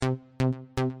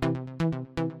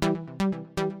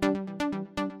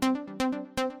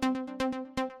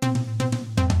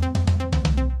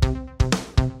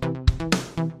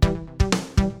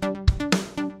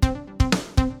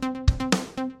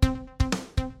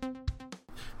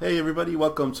Hey everybody,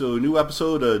 welcome to a new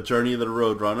episode of Journey of the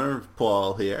Roadrunner.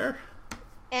 Paul here.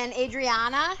 And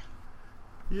Adriana.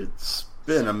 It's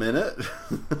been a minute.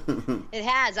 It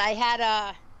has. I had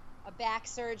a back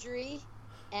surgery,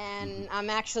 and I'm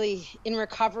actually in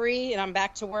recovery, and I'm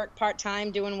back to work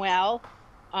part-time, doing well.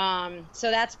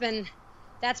 So that's been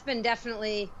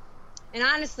definitely, and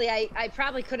honestly, I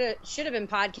probably should have been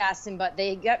podcasting, but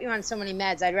they got me on so many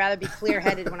meds. I'd rather be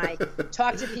clear-headed when I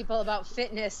talk to people about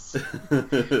fitness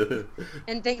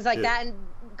and things like that. And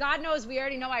God knows we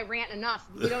already know I rant enough.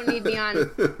 You don't need me on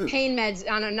pain meds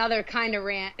on another kind of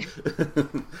rant.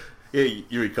 Yeah,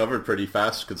 you recovered pretty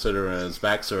fast considering his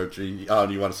back surgery. Do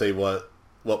you want to say what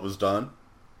was done?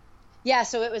 Yeah,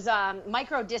 so it was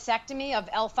microdiscectomy of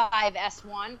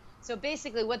L5-S1. So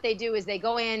basically what they do is they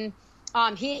go in.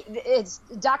 It's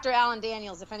Dr. Alan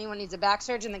Daniels, if anyone needs a back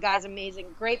surgeon. The guy's amazing.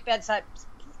 Great bedside.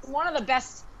 One of the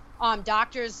best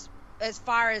doctors as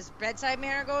far as bedside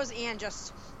manner goes. And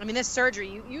just, I mean, this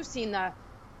surgery, you've seen the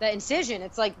incision.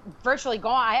 It's like virtually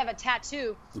gone. I have a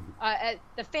tattoo,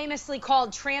 the famously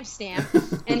called tramp stamp.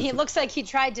 And he looks like he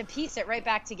tried to piece it right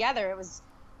back together. It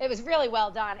was really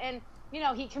well done. And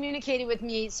he communicated with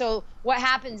me. So what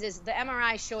happens is the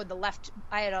MRI showed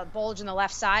I had a bulge in the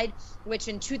left side, which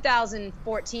in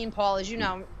 2014, Paul, as you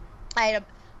know, I had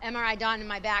an MRI done in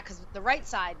my back because the right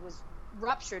side was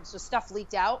ruptured, so stuff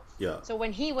leaked out. Yeah. So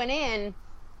when he went in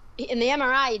the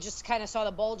MRI, he just kind of saw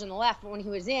the bulge in the left, but when he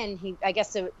was in, he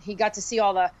got to see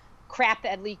all the crap that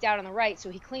had leaked out on the right, so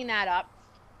he cleaned that up.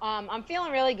 I'm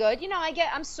feeling really good.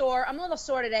 I'm sore. I'm a little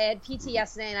sore today. I had PT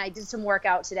yesterday, and I did some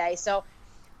workout today, so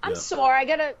I'm sore. I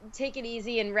got to take it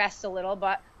easy and rest a little.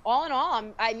 But all in all,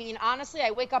 honestly,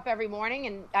 I wake up every morning,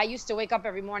 and I used to wake up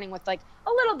every morning with like a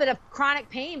little bit of chronic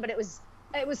pain, but it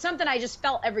was something I just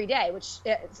felt every day, which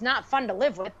it's not fun to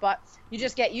live with, but you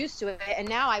just get used to it. And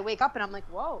now I wake up and I'm like,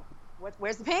 whoa,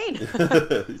 where's the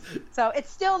pain? So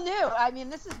it's still new.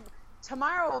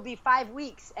 Tomorrow will be 5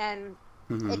 weeks, and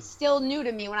it's still new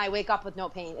to me when I wake up with no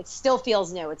pain. It still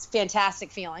feels new. It's a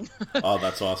fantastic feeling. Oh,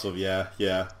 that's awesome. Yeah.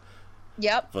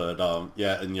 Yep. But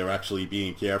and you're actually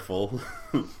being careful.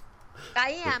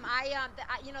 I am.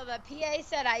 The PA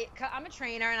said I'm a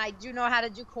trainer and I do know how to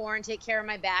do core and take care of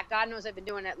my back. God knows I've been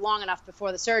doing it long enough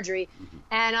before the surgery.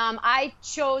 And I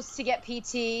chose to get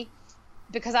PT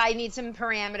because I need some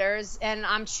parameters, and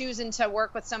I'm choosing to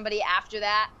work with somebody after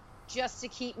that just to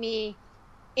keep me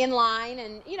in line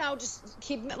and, just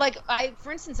keep,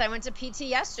 for instance, I went to PT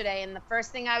yesterday, and the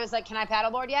first thing I was like, can I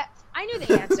paddleboard yet? I knew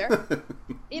the answer.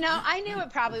 I knew it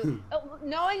probably,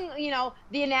 knowing,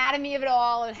 the anatomy of it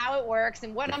all and how it works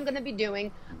and what I'm going to be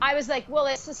doing. I was like, well,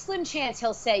 it's a slim chance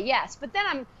he'll say yes. But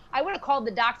then I would have called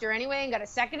the doctor anyway and got a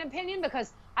second opinion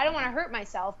because I don't want to hurt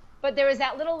myself. But there was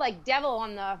that little devil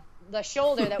on the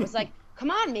shoulder that was like,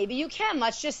 come on, maybe you can.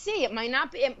 Let's just see. It might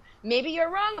not be. Maybe you're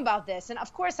wrong about this. And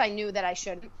of course I knew that I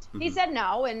shouldn't. He said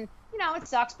no. And, it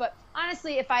sucks. But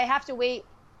honestly, if I have to wait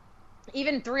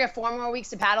even 3 or 4 more weeks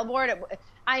to paddleboard,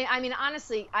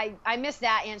 honestly, I miss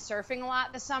that and surfing a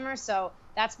lot this summer. So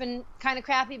that's been kind of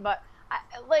crappy. But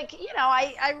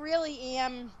I really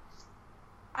am.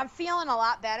 I'm feeling a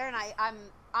lot better, and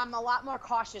I'm a lot more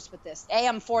cautious with this. A,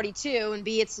 I'm 42, and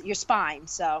B, it's your spine.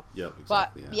 So. Yep.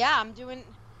 Exactly. But yeah, I'm doing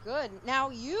good.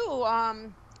 Now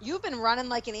you've been running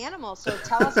like an animal. So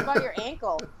tell us about your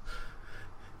ankle.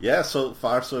 Yeah. So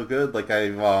far, so good. Like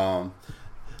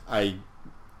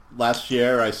last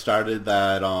year I started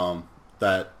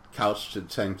that couch to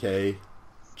 10K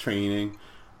training,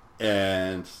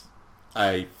 and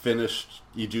I finished.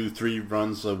 You do 3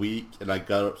 runs a week, and I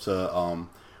got up to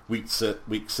week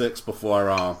 6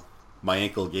 before my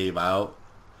ankle gave out,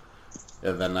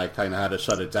 and then I kind of had to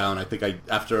shut it down. I think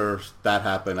after that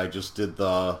happened, I just did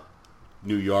the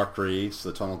New York race,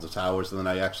 the Tunnel to Towers, and then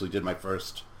I actually did my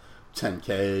first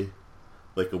 10K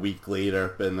like a week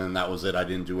later, and then that was it. I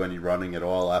didn't do any running at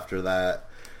all after that.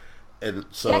 And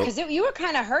so, yeah, because you were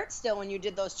kind of hurt still when you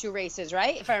did those 2 races,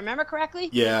 right? If I remember correctly.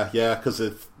 Yeah, because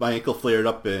if my ankle flared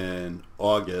up in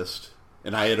August,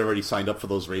 and I had already signed up for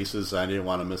those races, I didn't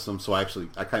want to miss them. So I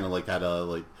kind of had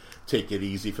to take it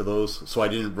easy for those. So I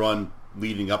didn't run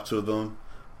leading up to them.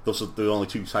 Those are the only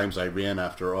 2 times I ran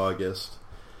after August.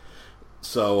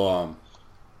 So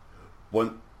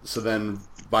then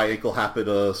my ankle happened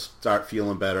to start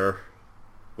feeling better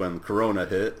when Corona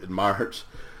hit in March.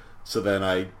 So then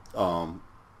I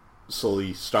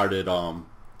slowly started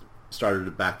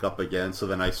to back up again. So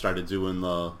then I started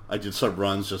I did some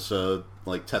runs just to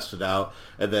test it out,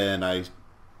 and then I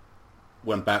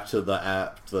went back to the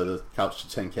app, the Couch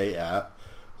to 10K app.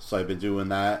 So I've been doing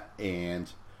that,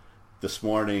 and this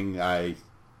morning I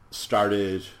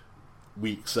started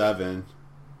week 7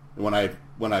 When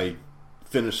I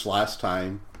finished last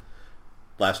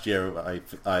year,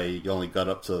 I only got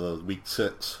up to week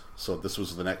 6, so this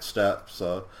was the next step.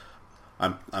 So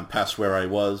I'm past where I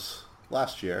was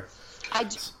last year.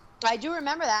 I do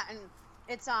remember that, and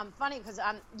it's funny because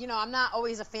I'm not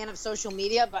always a fan of social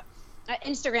media, but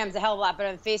Instagram's a hell of a lot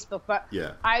better than Facebook. But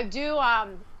yeah, I do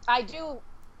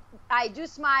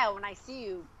smile when I see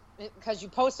you because you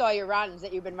post all your runs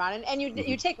that you've been running, and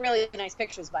you take really nice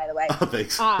pictures, by the way. Oh,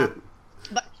 thanks.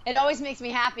 But it always makes me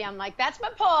happy. I'm like, that's my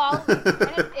Paul,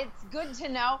 and it's good to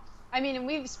know. I mean, and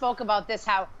we've spoke about this,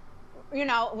 how,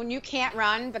 when you can't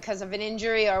run because of an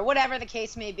injury or whatever the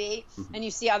case may be, and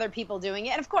you see other people doing it,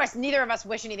 and of course, neither of us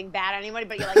wish anything bad on anybody,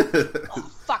 but you're like,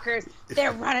 oh, fuckers,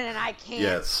 they're running and I can't.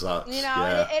 Yeah, it sucks.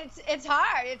 It's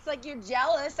hard. It's like you're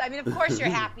jealous. I mean, of course you're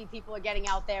happy people are getting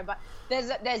out there, but there's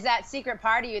that secret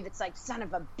part of you that's like, son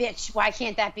of a bitch, why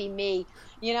can't that be me?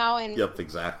 And yep,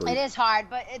 exactly. It is hard,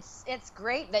 but it's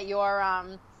great that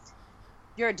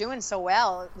you're doing so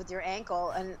well with your ankle.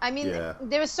 And I mean,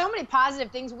 there was so many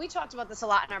positive things. We talked about this a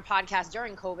lot in our podcast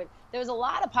during COVID. There was a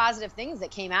lot of positive things that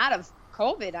came out of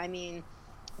COVID. I mean,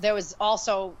 there was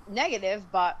also negative,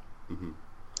 but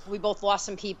we both lost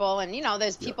some people, and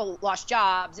there's people lost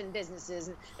jobs and businesses,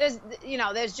 and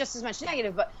there's just as much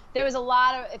negative, but there was a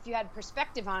lot of, if you had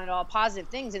perspective on it all, positive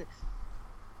things. And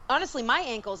honestly, my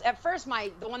ankles at first,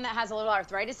 the one that has a little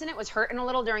arthritis in it was hurting a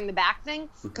little during the back thing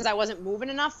because I wasn't moving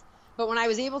enough. But when I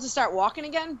was able to start walking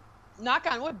again, knock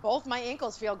on wood, both my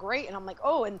ankles feel great. And I'm like,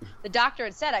 oh, and the doctor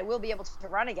had said I will be able to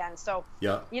run again. So,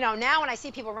 now when I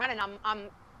see people running, I'm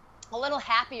a little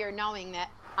happier knowing that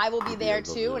I will be there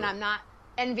too. And I'm not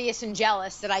envious and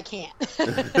jealous that I can't.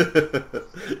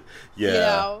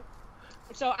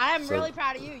 So I'm really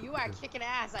proud of you. You are kicking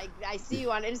ass. I see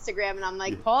you on Instagram, and I'm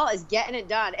like, Paul is getting it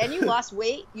done. And you lost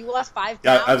weight. You lost 5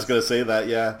 pounds. Yeah, I was going to say that,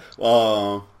 yeah.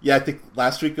 I think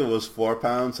last week it was 4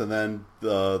 pounds, and then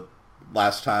the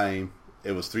last time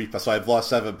it was 3 pounds. So I've lost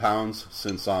 7 pounds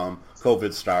since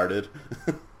COVID started.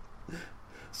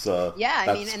 So yeah,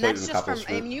 I mean, and that's just from,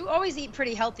 I mean, you always eat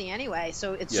pretty healthy anyway,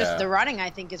 so it's just the running, I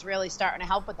think, is really starting to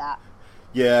help with that.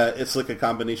 Yeah, it's like a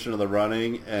combination of the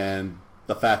running and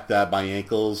the fact that my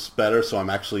ankle's better, so I'm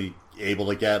actually able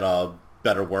to get a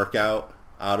better workout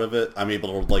out of it. I'm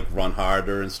able to run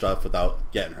harder and stuff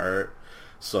without getting hurt,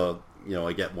 so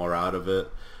I get more out of it.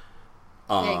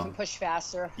 Yeah, you can push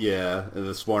faster. Yeah, and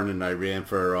this morning I ran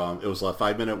for it was a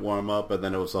 5-minute warm up, and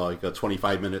then it was like a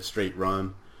 25-minute straight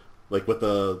run, like with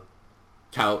the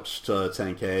couch to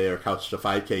 10K or couch to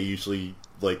 5K. Usually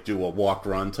do a walk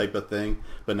run type of thing,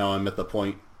 but now I'm at the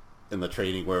point in the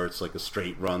training where it's like a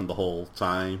straight run the whole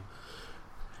time.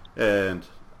 And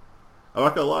I'm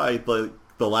not gonna lie,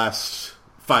 the last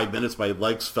 5 minutes my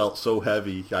legs felt so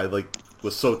heavy. I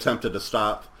was so tempted to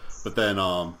stop, but then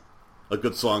a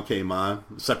good song came on,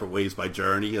 Separate Ways by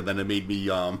Journey, and then it made me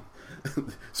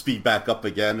speed back up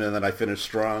again, and then I finished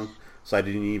strong, so I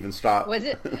didn't even stop. Was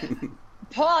it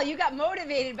Paul, you got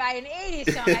motivated by an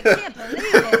 80s song. I can't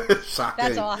believe it. Shocking.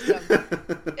 That's awesome.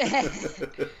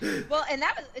 Well, and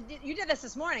you did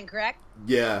this morning, correct?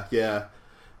 Yeah.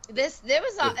 It's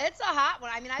a hot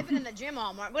one. I mean, I've been in the gym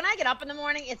all morning. When I get up in the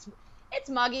morning, it's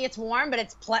muggy, it's warm,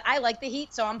 but I like the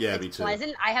heat, so it's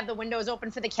pleasant. I have the windows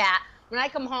open for the cat. When I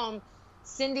come home,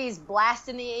 Cindy's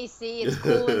blasting the AC. It's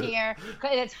cool in here.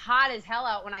 And it's hot as hell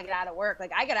out when I get out of work.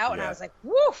 I got out and I was like,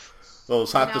 woof. Well, it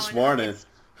was hot this morning. That's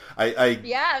what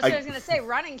I was going to say.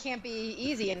 Running can't be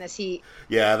easy in this heat.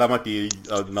 Yeah, that might be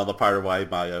another part of why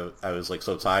I was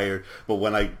so tired. But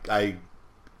when I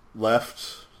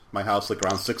left my house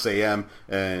around 6 a.m.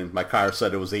 and my car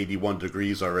said it was 81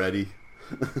 degrees already,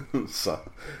 so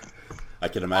I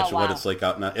can imagine what it's like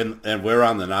out now. And we're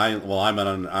on an island. Well, I'm on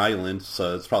an island,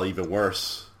 so it's probably even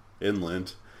worse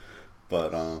inland.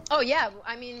 But oh yeah,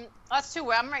 I mean us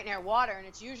too. I'm right near water, and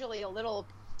it's usually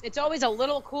it's always a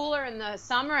little cooler in the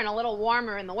summer and a little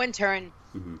warmer in the winter. And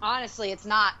honestly, it's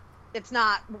not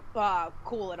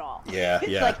cool at all. Yeah,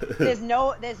 it's there's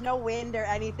no wind or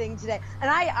anything today. And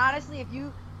I honestly, if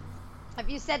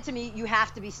you said to me you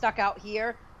have to be stuck out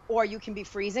here or you can be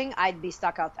freezing, I'd be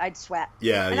stuck out. I'd sweat.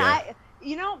 Yeah, and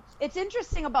it's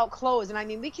interesting about clothes, and I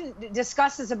mean we can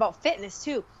discuss this about fitness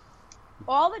too.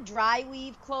 All the dry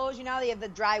weave clothes, they have the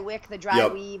dry wick, the dry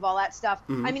weave, all that stuff.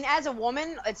 I mean, as a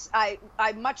woman, I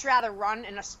much rather run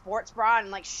in a sports bra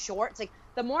and shorts.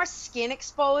 The more skin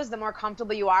exposed, the more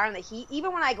comfortable you are in the heat.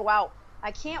 Even when I go out,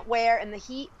 I can't wear in the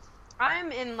heat.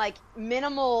 I'm in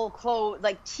minimal clothes.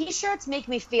 T-shirts make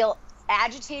me feel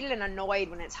agitated and annoyed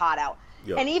when it's hot out.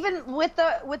 Yep. And even with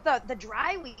the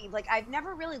dry weave, I've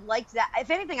never really liked that.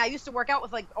 If anything, I used to work out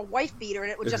with a wife beater,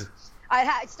 and it would just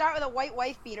I'd start with a white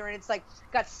wife beater, and it's like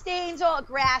got stains, all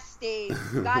grass stains.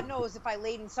 God knows if I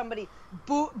laid in somebody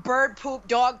bird poop,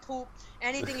 dog poop,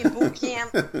 anything in boot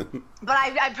camp. But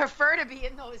I prefer to be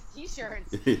in those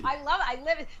t-shirts. I love it. I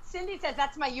live it. Cindy says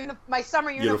that's my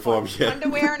summer uniform, yeah.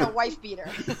 underwear and a wife beater.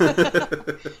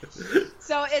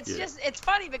 So it's just it's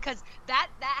funny because that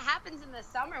happens in the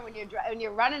summer when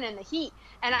you're running in the heat,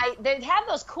 and they have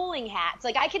those cooling hats.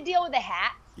 Like I could deal with a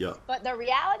hat. Yeah. But the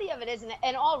reality of it is,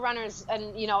 and all runners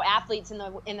and athletes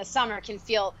in the summer can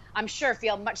feel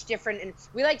much different. And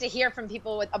we like to hear from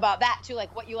people about that too,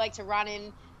 like what you like to run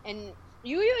in. And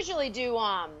you usually do.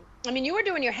 I mean, you were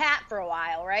doing your hat for a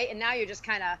while, right? And now you're just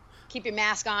kind of keep your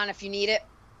mask on if you need it.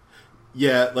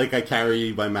 Yeah, like I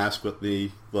carry my mask with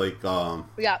me, like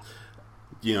yeah.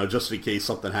 Just in case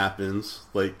something happens,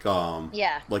 like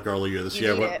like earlier this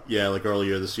year. Like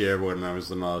earlier this year when I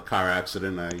was in a car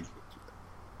accident, I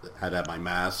had to have my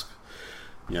mask,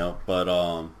 but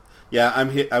I'm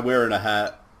wearing a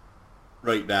hat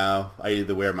right now. I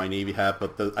either wear my Navy hat,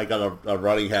 but I got a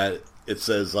running hat. It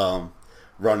says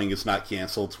running is not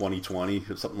canceled 2020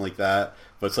 or something like that,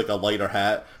 but it's like a lighter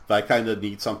hat, but I kind of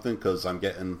need something because I'm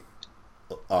getting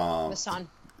the sun.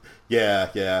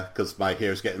 Yeah, because my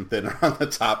hair's getting thinner on the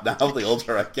top now the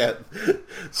older I get,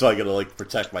 so I gotta like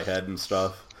protect my head and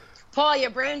stuff. Paul, your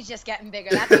brain's just getting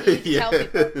bigger. That's what you need to tell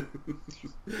people.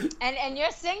 And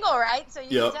you're single, right? So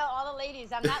you can tell all the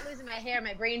ladies, I'm not losing my hair,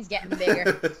 my brain's getting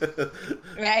bigger.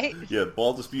 Right? Yeah,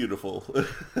 bald is beautiful.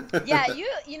 Yeah,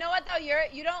 you know what though?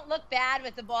 You don't look bad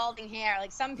with the balding hair.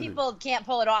 Like some people can't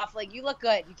pull it off. Like you look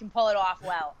good. You can pull it off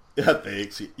well. Yeah,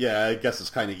 thanks. Yeah, I guess it's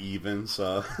kind of even,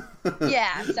 so.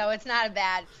 Yeah, so it's not a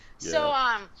bad. Yeah. So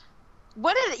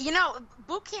what is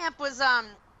boot camp was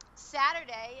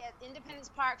Saturday at Independence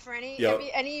Park for any of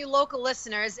you local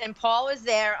listeners, and Paul was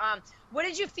there. What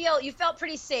did you feel? You felt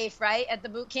pretty safe, right, at the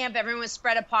boot camp? Everyone was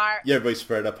spread apart. Yeah, everybody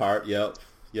spread apart. Yep.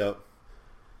 Yeah.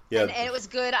 And it was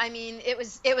good. I mean, it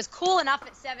was cool enough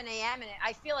at 7 a.m. and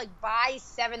I feel like by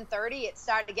 7:30 it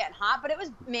started getting hot, but it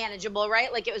was manageable,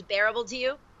 right? Like it was bearable to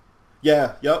you.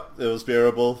 Yeah. Yep. It was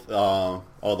bearable.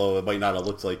 Although it might not have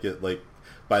looked like it. Like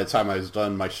by the time I was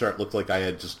done, my shirt looked like I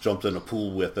had just jumped in a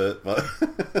pool with it.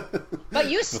 But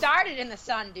you started in the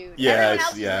sun, dude. Yeah, everyone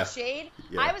else was in the shade.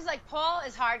 Yeah. I was like, Paul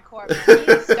is hardcore, man.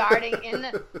 He is starting in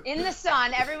the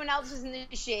sun. Everyone else was in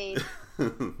the shade.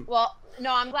 Well,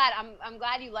 no, I'm glad. I'm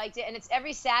glad you liked it, and it's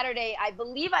every Saturday. I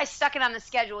believe I stuck it on the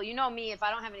schedule. You know me, if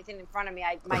I don't have anything in front of me,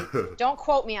 don't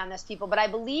quote me on this, people. But I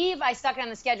believe I stuck it on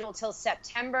the schedule till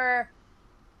September,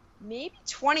 maybe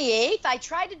 28th. I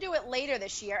tried to do it later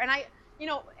this year, and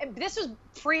this was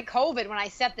pre-COVID when I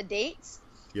set the dates.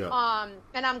 Yeah.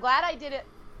 And I'm glad I did it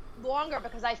longer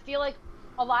because I feel like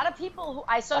a lot of people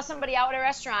I saw somebody out at a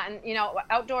restaurant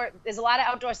and, there's a lot of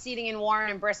outdoor seating in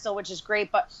Warren and Bristol, which is great.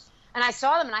 And I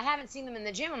saw them and I haven't seen them in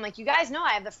the gym. I'm like, you guys know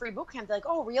I have the free boot camp. They're like,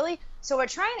 oh, really? So we're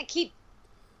trying to keep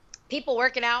people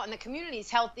working out and the community's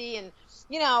healthy. And,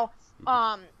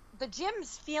 the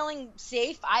gym's feeling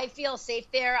safe. I feel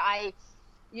safe there.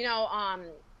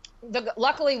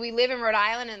 Luckily we live in Rhode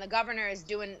Island and the governor is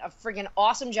doing a friggin'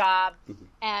 awesome job.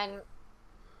 And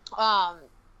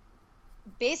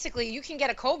basically you can get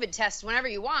a COVID test whenever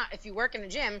you want if you work in the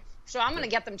gym. So I'm going to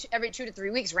get them every 2 to 3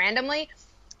 weeks randomly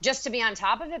just to be on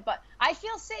top of it. But I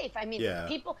feel safe. I mean,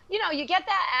 people, you get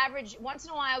that average. Once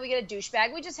in a while we get a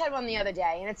douchebag. We just had one the other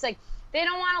day. And it's like, they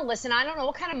don't want to listen. I don't know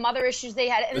what kind of mother issues they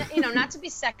had. And, not to be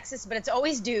sexist, but it's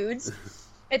always dudes.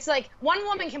 It's like one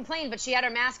woman complained, but she had her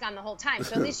mask on the whole time.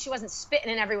 So at least she wasn't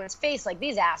spitting in everyone's face like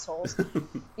these assholes,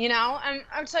 And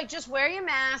it's like, just wear your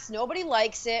mask. Nobody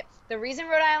likes it. The reason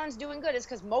Rhode Island's doing good is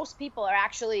because most people are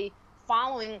actually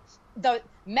following the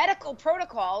medical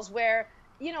protocols where,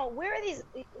 where are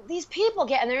these people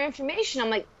getting their information? I'm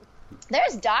like,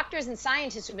 there's doctors and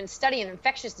scientists who've been studying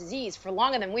infectious disease for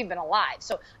longer than we've been alive.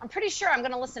 So I'm pretty sure I'm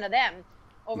going to listen to them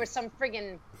over some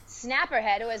friggin'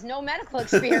 snapperhead who has no medical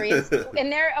experience in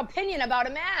their opinion about a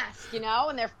mask,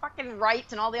 and their fucking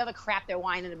rights and all the other crap they're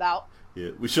whining about.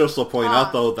 Yeah, we should also point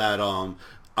out though that on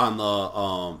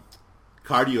the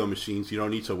cardio machines you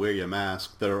don't need to wear your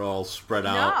mask. They're all spread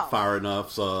out far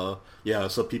enough, so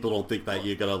people don't think that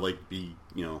you're gonna be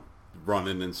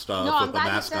running and stuff with the mask on. No, I'm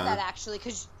glad you said that actually,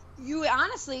 because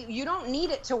you don't need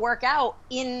it to work out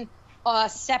in a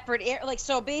separate area. Like,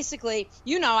 so basically,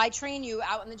 I train you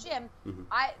out in the gym. Mm-hmm.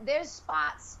 There's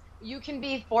spots you can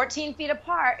be 14 feet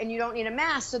apart and you don't need a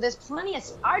mask. So there's plenty of,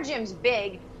 our gym's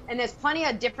big and there's plenty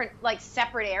of different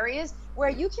separate areas where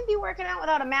you can be working out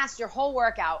without a mask your whole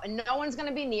workout and no one's going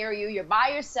to be near you. You're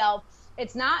by yourself.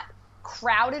 It's not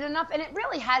crowded enough, and it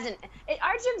really hasn't.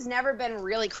 Our gym's never been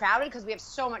really crowded because we have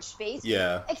so much space.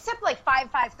 Yeah. Except like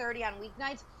 5:30 on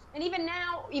weeknights. And even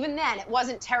now, even then, it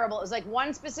wasn't terrible. It was like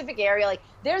one specific area. Like,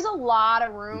 there's a lot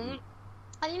of room.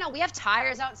 And, we have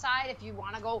tires outside if you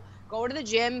want to go to the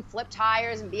gym, flip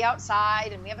tires, and be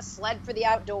outside. And we have a sled for the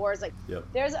outdoors. Like,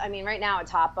 right now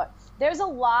it's hot, but there's a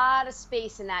lot of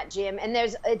space in that gym. And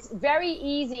it's very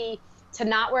easy to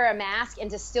not wear a mask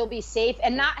and to still be safe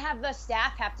and not have the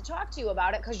staff have to talk to you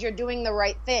about it because you're doing the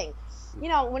right thing.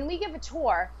 When we give a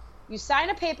tour, you sign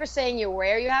a paper saying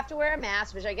you have to wear a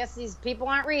mask, which I guess these people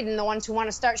aren't reading, the ones who want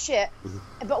to start shit.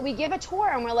 But we give a tour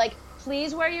and we're like,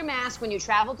 please wear your mask when you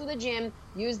travel to the gym,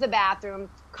 use the bathroom,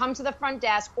 come to the front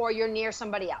desk, or you're near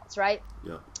somebody else, right?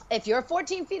 Yeah. If you're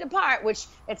 14 feet apart, which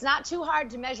it's not too hard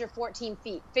to measure 14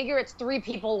 feet, figure it's 3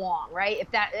 people long, right?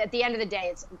 If that, at the end of the day,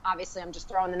 it's obviously, I'm just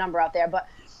throwing the number out there, but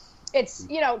it's,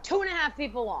 2.5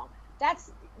 people long.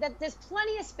 There's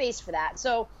plenty of space for that.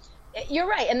 So you're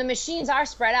right. And the machines are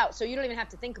spread out. So you don't even have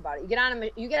to think about it.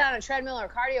 You get on a treadmill or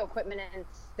cardio equipment and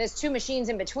there's 2 machines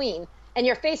in between and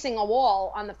you're facing a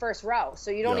wall on the first row.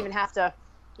 So you don't even have to,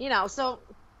 so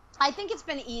I think it's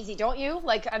been easy, don't you?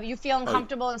 Like, are you feeling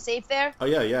comfortable and safe there? Oh,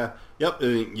 yeah. Yep.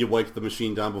 And you wipe the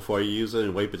machine down before you use it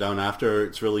and wipe it down after.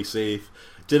 It's really safe.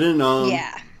 Didn't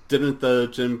the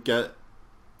gym get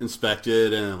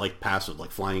inspected and passed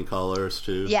with flying colors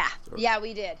too? Yeah,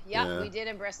 we did. We did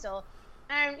in Bristol.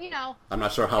 And, I'm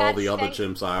not sure how all the other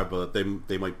gyms are, but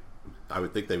they might, I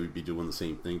would think they would be doing the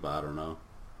same thing, but I don't know.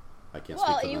 I can't speak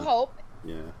for Well, you them. hope.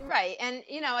 Yeah. Right. And,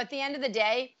 at the end of the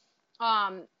day,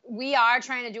 we are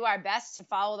trying to do our best to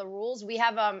follow the rules. We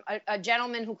have a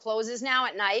gentleman who closes now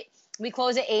at night. We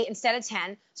close at 8 instead of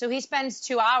 10. So he spends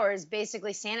 2 hours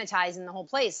basically sanitizing the whole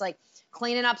place, like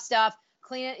cleaning up stuff,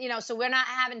 so we're not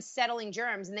having settling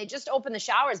germs. And they just opened the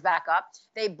showers back up.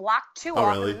 They blocked 2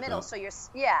 off in the middle. Oh. So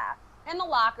and the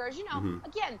lockers,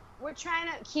 again, we're trying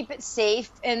to keep it safe,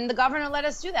 and the governor let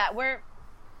us do that. We're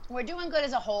doing good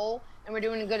as a whole, and we're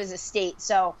doing good as a state.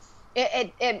 So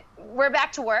we're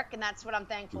back to work, and that's what I'm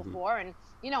thankful for. And,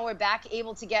 we're back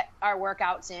able to get our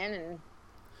workouts in. And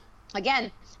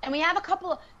again, and we have a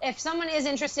couple, if someone is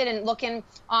interested in looking,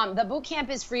 the boot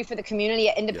camp is free for the community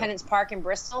at Independence Park in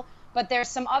Bristol, but there's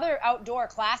some other outdoor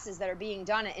classes that are being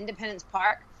done at Independence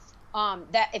Park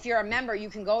that if you're a member,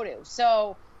 you can go to.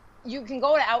 So you can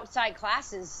go to outside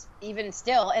classes even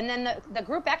still. And then the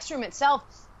group X room itself,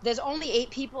 there's only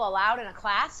 8 people allowed in a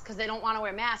class because they don't want to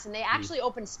wear masks. And they actually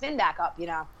opened spin back up,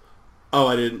 Oh,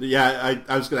 I didn't. Yeah,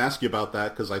 I was going to ask you about that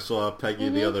because I saw Peggy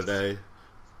the other day.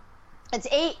 It's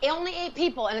only 8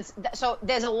 people. And so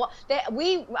there's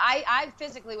I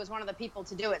physically was one of the people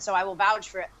to do it. So I will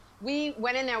vouch for it. We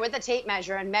went in there with a tape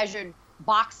measure and measured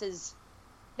boxes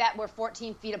that were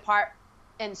 14 feet apart.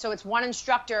 And so it's 1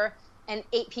 instructor and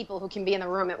 8 people who can be in the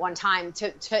room at one time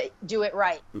to do it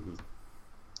right.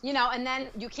 And then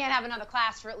you can't have another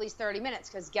class for at least 30 minutes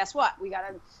because guess what? We got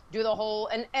to do the whole,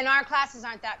 and our classes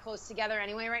aren't that close together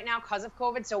anyway right now because of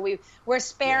COVID. So we're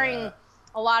sparing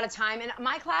a lot of time. And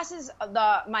my classes, in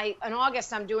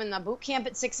August, I'm doing the boot camp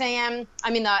at 6 a.m. I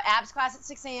mean, the abs class at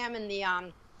 6 a.m. and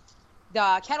the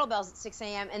kettlebells at 6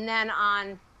 a.m. And then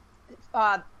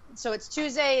so it's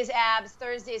Tuesdays abs,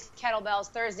 Thursdays kettlebells,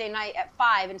 Thursday night at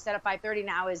 5 instead of 5:30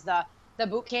 now is the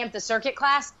boot camp, the circuit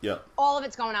class. Yep. All of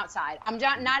it's going outside. I'm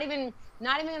not even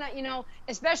gonna,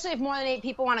 especially if more than 8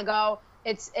 people want to go,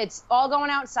 it's all going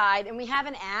outside. And we have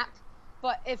an app,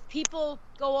 but if people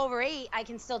go over 8, I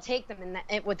can still take them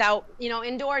without,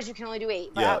 indoors you can only do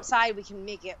 8, but outside we can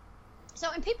make it. So,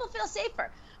 and people feel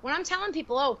safer. When I'm telling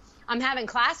people, oh, I'm having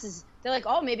classes, they're like,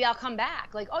 oh, maybe I'll come back.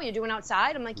 Like, oh, you're doing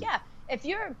outside? I'm like, yeah. If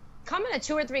you're coming to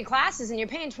 2 or 3 classes and you're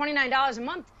paying $29 a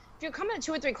month, if you're coming to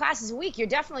 2 or 3 classes a week, you're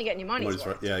definitely getting your money's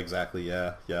worth. Yeah, exactly.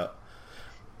 Yeah.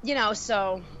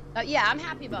 So, I'm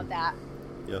happy about that.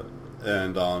 Yeah.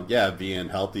 And, being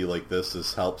healthy like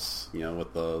this helps,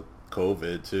 with the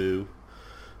COVID too.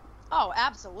 Oh,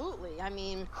 absolutely. I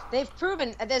mean, they've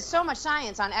proven there's so much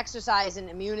science on exercise and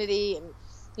immunity and,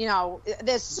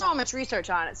 there's so much research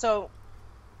on it. So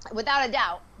without a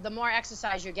doubt, the more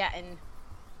exercise you're getting,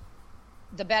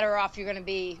 the better off you're going to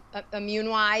be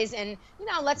immune-wise. And,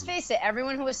 let's face it,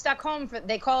 everyone who was stuck home,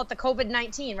 they call it the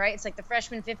COVID-19, right? It's like the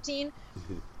freshman 15.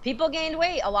 People gained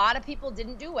weight. A lot of people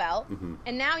didn't do well.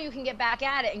 And now you can get back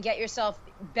at it and get yourself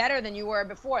better than you were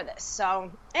before this. So,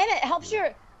 and it helps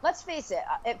let's face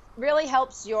it really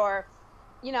helps your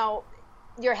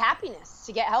happiness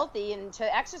to get healthy and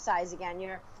to exercise again.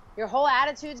 Your whole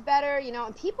attitude's better,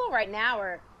 and people right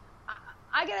now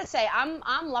I gotta say,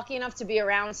 I'm lucky enough to be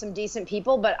around some decent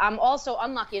people, but I'm also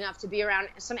unlucky enough to be around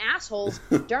some assholes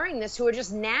during this who are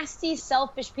just nasty,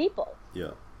 selfish people.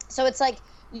 Yeah. So it's like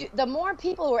the more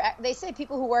people they say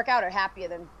people who work out are happier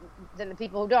than the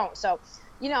people who don't. So,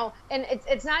 and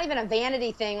it's not even a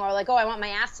vanity thing or like, oh, I want my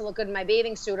ass to look good in my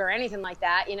bathing suit or anything like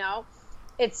that.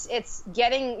 It's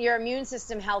getting your immune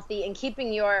system healthy and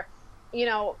keeping your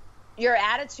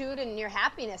attitude and your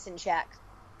happiness in check.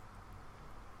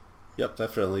 Yep,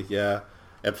 definitely, yeah.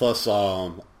 And plus,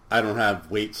 I don't have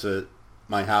weights at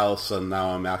my house, and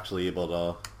now I'm actually able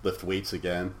to lift weights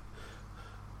again.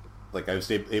 Like, I was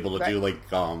able to do, like,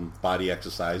 body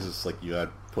exercises, like you had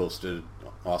posted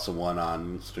awesome one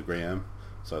on Instagram.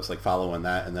 So I was, like, following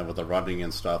that, and then with the running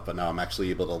and stuff, but now I'm actually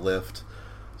able to lift.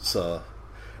 So,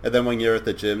 and then when you're at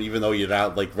the gym, even though you're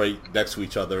not, like, right next to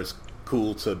each other, it's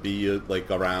cool to be, like,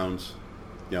 around,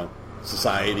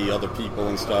 society, other people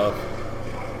and stuff,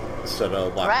 instead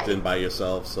of locked in by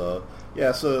yourself. So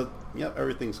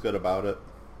everything's good about it.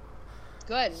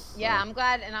 Good. Yeah, I'm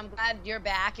glad you're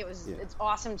back. It's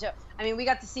awesome we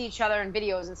got to see each other in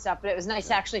videos and stuff, but it was nice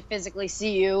to actually physically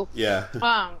see you. Yeah.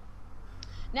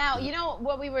 Now,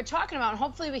 what we were talking about, and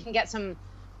hopefully we can get some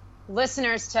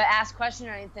listeners to ask questions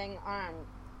or anything,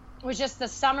 was just the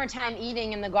summertime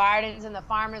eating in the gardens and the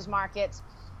farmers markets.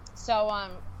 So,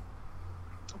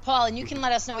 Paul, and you can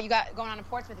let us know what you got going on in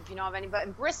Portsmouth if you know of any. But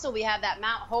in Bristol, we have that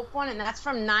Mount Hope one, and that's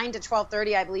from 9 to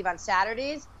 12:30, I believe, on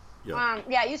Saturdays. Yep.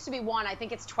 It used to be 1. I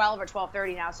think it's 12 or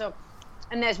 12:30 now. So,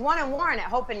 and there's one in Warren at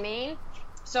Hope in Maine.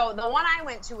 So the one I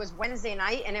went to was Wednesday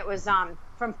night, and it was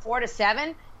from 4 to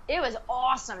 7. It was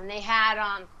awesome, and they had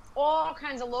all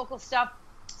kinds of local stuff,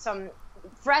 some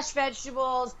fresh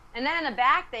vegetables, and then in the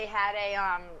back they had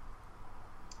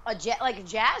a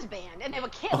jazz band, and they were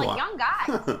young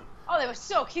guys. Oh, they were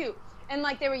so cute. And,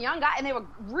 like, they were young guys, and they were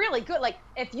really good. Like,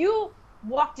 if you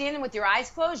walked in with your eyes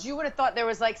closed, you would have thought there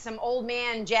was, like, some old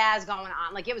man jazz going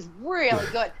on. Like, it was really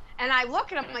good. And I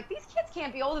look at them, I'm like, these kids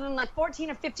can't be older than, like,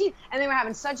 14 or 15. And they were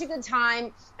having such a good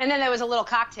time. And then there was a little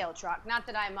cocktail truck. Not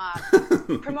that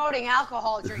I'm promoting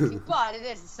alcohol drinking, but it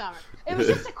is the summer. It was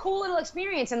just a cool little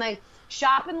experience. And, like,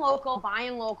 shopping local,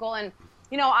 buying local. And,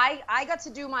 I got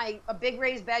to do a big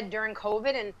raised bed during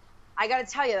COVID, and I got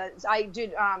to tell you, I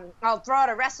did, I'll throw out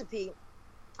a recipe.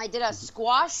 I did a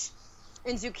squash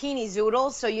and zucchini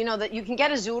zoodles. So you know that you can get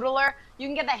a zoodler. You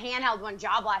can get the handheld one.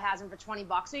 Joblot has them for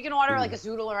 $20. So you can order like a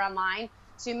zoodler online.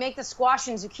 So you make the squash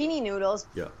and zucchini noodles.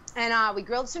 Yeah. And we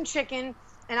grilled some chicken.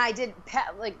 And I did,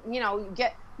 you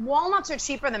get walnuts are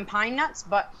cheaper than pine nuts,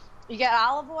 but you get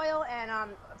olive oil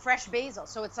and fresh basil.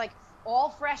 So it's like all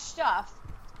fresh stuff.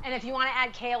 And if you want to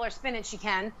add kale or spinach, you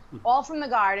can. All from the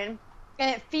garden. And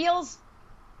it feels,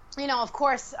 of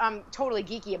course, I'm totally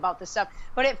geeky about this stuff,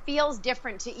 but it feels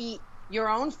different to eat your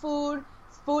own food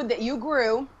that you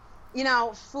grew,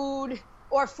 food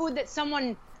that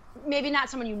someone, maybe not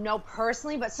someone you know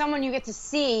personally, but someone you get to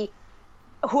see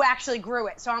who actually grew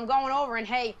it. So I'm going over and,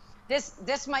 hey,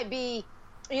 this might be,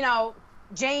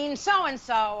 Jane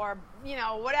so-and-so or,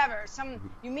 whatever.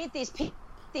 You meet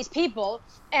these people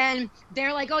and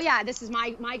they're like, oh, yeah, this is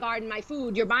my garden, my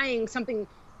food. You're buying something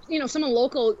someone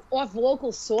local, off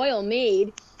local soil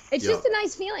made. It's just a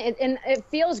nice feeling, and it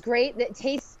feels great. It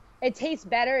tastes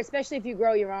better, especially if you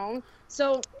grow your own.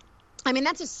 So,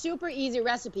 that's a super easy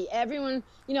recipe. Everyone,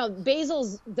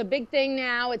 basil's the big thing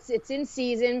now. It's in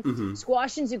season. Mm-hmm.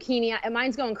 Squash and zucchini. And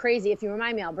mine's going crazy. If you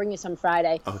remind me, I'll bring you some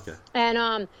Friday. Okay.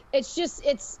 And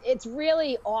it's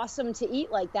really awesome to eat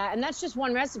like that. And that's just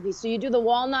one recipe. So you do the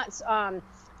walnuts.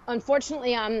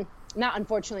 Unfortunately, not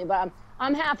unfortunately, but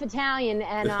I'm half Italian,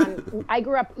 and I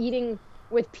grew up eating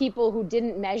with people who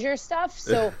didn't measure stuff.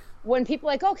 So when people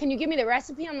are like, oh, can you give me the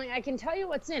recipe? I'm like, I can tell you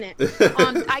what's in it.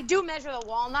 I do measure the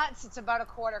walnuts. It's about a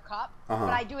quarter cup, but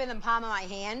I do it in the palm of my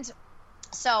hand.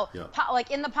 So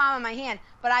like in the palm of my hand,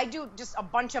 but I do just a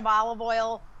bunch of olive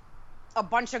oil, a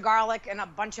bunch of garlic, and a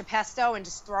bunch of pesto, and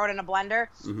just throw it in a blender.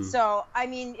 Mm-hmm. So,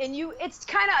 it's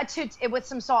kind of with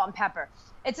some salt and pepper.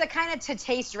 It's a kind of to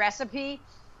taste recipe.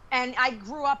 And I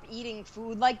grew up eating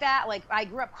food like that. Like, I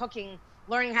grew up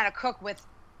learning how to cook with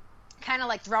kind of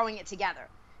like throwing it together,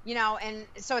 and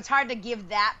so it's hard to give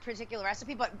that particular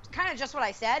recipe, but kind of just what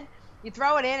I said. You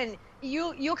throw it in and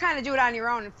you'll kind of do it on your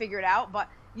own and figure it out. But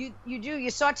you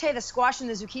saute the squash and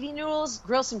the zucchini noodles,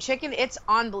 grill some chicken. It's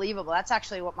unbelievable. That's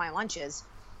actually what my lunch is.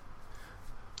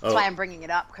 That's why I'm bringing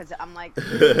it up, because I'm like.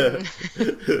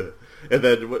 And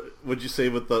then what would you say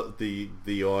with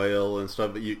the oil and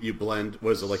stuff? You blend?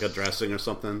 Was it like a dressing or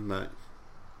something that?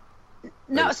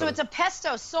 No, so it's a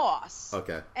pesto sauce.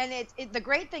 Okay. And the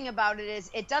great thing about it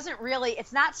is it doesn't really,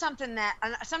 it's not something that,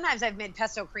 sometimes I've made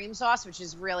pesto cream sauce, which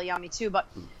is really yummy too, but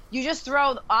you just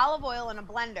throw olive oil in a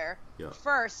blender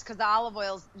first, because the olive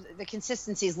oil, the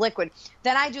consistency is liquid.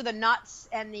 Then I do the nuts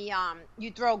and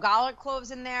you throw garlic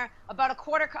cloves in there,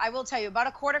 I will tell you, about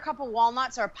a quarter cup of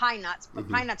walnuts or pine nuts, but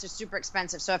pine nuts are super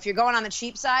expensive. So if you're going on the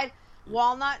cheap side,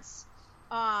 walnuts,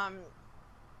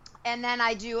 and then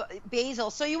I do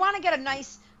basil. So you want to get a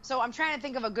nice, so I'm trying to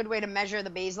think of a good way to measure the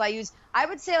basil I use. I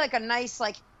would say like a nice,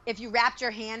 like if you wrapped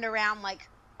your hand around like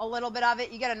a little bit of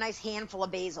it, you get a nice handful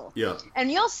of basil. Yeah.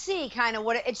 And you'll see kind of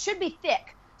it should be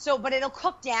thick. So, but it'll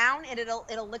cook down and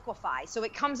it'll liquefy. So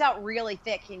it comes out really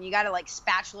thick and you got to like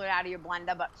spatula it out of your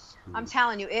blender. But I'm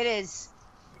telling you, it is,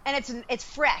 and it's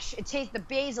fresh. The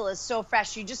basil is so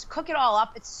fresh. You just cook it all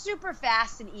up. It's super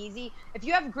fast and easy. If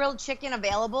you have grilled chicken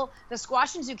available, the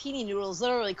squash and zucchini noodles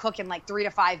literally cook in like 3 to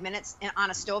 5 minutes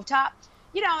on a stovetop.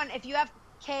 You know, and if you have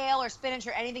kale or spinach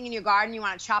or anything in your garden you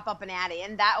want to chop up and add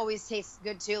in, that always tastes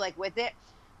good too, like with it.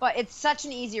 But it's such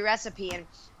an easy recipe. And,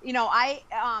 you know, I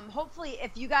hopefully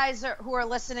if you guys who are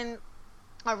listening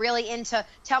are really into,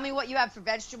 tell me what you have for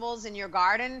vegetables in your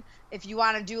garden. If you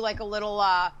want to do like a little,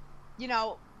 you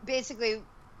know, basically,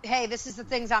 hey, this is the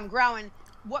things I'm growing.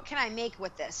 What can I make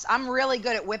with this? I'm really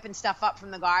good at whipping stuff up from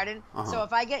the garden. So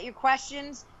if I get your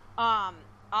questions,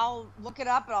 I'll look it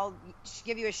up and I'll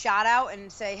give you a shout out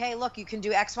and say, hey, look, you can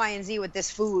do X, Y, and Z with this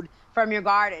food from your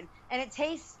garden. And it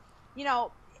tastes, you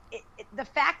know, the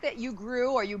fact that you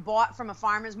grew or you bought from a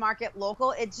farmer's market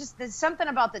local, it's just, there's something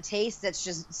about the taste that's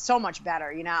just so much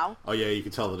better, you know? Oh, yeah, you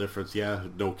can tell the difference. Yeah,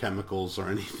 no chemicals or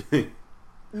anything.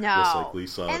 No,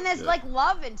 and there's like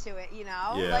love into it, you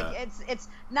know. Yeah. Like it's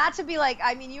not to be like.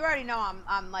 I mean, you already know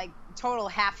I'm like total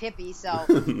half hippie, so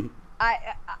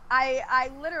I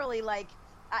literally like.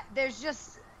 There's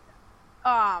just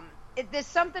there's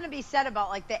something to be said about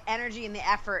like the energy and the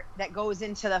effort that goes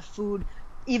into the food,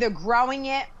 either growing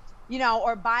it, you know,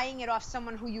 or buying it off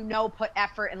someone who you know put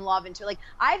effort and love into it. Like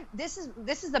this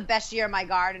is the best year of my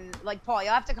garden. Like Paul,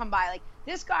 you'll have to come by. Like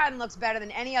this garden looks better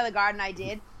than any other garden I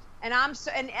did. And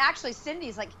and actually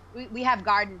Cindy's like, we have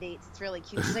garden dates. It's really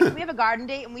cute. She's like, we have a garden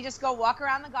date and we just go walk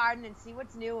around the garden and see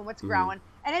what's new and what's growing.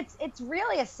 And it's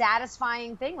really a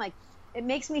satisfying thing. Like it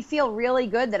makes me feel really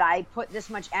good that I put this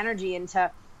much energy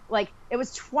into, like, it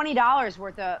was $20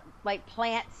 worth of like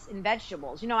plants and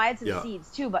vegetables. You know, I had some seeds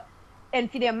too,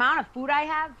 and for the amount of food I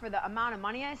have, for the amount of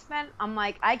money I spent, I'm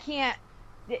like, I can't.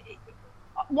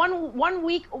 One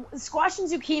week, squash and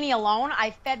zucchini alone,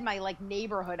 I fed my like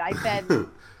neighborhood. I fed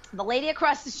the lady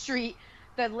across the street,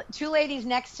 the 2 ladies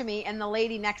next to me, and the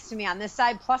lady next to me on this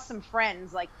side, plus some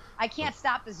friends. Like, I can't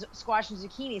stop the squash and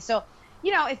zucchini. So,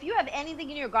 you know, if you have anything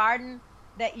in your garden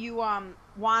that you want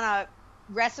a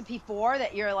recipe for,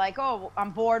 that you're like, oh,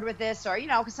 I'm bored with this, or, you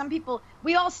know, because some people,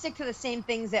 we all stick to the same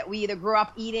things that we either grew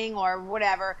up eating or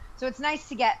whatever. So it's nice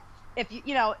to get, if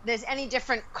you know, there's any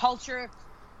different culture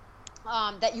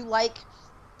that you like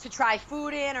to try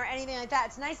food in or anything like that,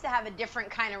 it's nice to have a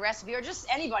different kind of recipe, or just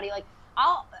anybody. Like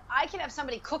I can have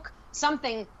somebody cook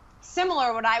something similar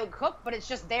to what I would cook, but it's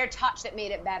just their touch that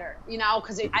made it better, you know,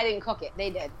 because I didn't cook it, they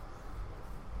did.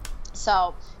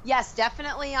 So yes,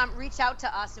 definitely reach out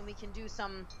to us and we can do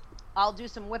I'll do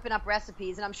some whipping up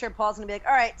recipes, and I'm sure Paul's gonna be like,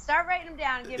 all right, start writing them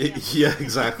down and give me them. Yeah,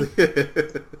 exactly.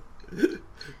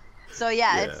 So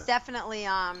yeah, it's definitely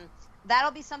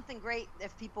that'll be something great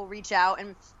if people reach out,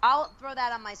 and I'll throw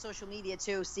that on my social media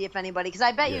too, see if anybody, because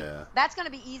I bet you that's going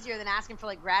to be easier than asking for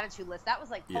like gratitude lists. That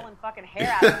was like pulling fucking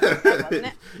hair out of my head, wasn't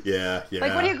it? Yeah.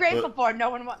 Like, what are you grateful for?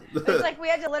 No one it's like we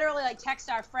had to literally like text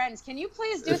our friends, can you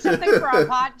please do something for our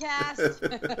podcast?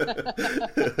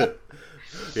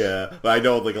 Yeah, but I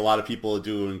know like a lot of people are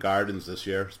doing gardens this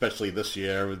year, especially this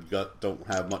year. We don't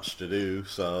have much to do,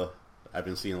 so I've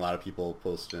been seeing a lot of people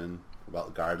posting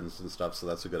about gardens and stuff, so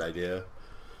that's a good idea.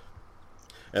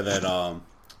 And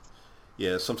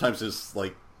then sometimes there's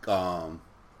like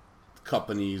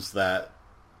companies that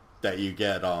you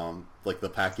get like the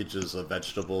packages of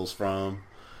vegetables from,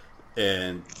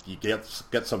 and you get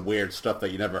some weird stuff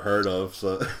that you never heard of,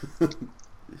 so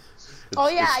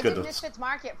I did Misfits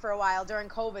Market for a while during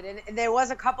COVID, and there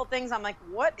was a couple things I'm like,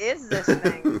 what is this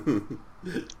thing?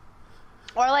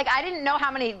 Or like, I didn't know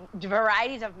how many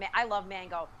varieties of I love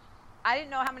mango. I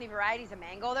didn't know how many varieties of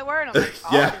mango there were, and I'm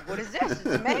like, what is this? It's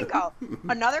a mango.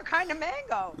 Another kind of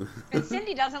mango. And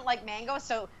Cindy doesn't like mango,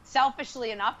 so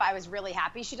selfishly enough, I was really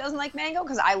happy she doesn't like mango,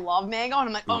 because I love mango, and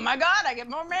I'm like, oh my God, I get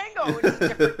more mango. It's a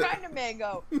different kind of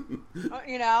mango.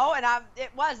 You know, and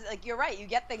it was, like, you're right, you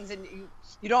get things and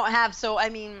you don't have, so, I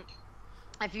mean,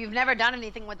 if you've never done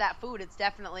anything with that food, it's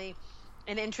definitely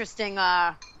an interesting.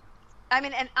 And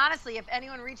honestly, if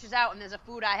anyone reaches out and there's a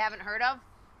food I haven't heard of,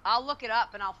 I'll look it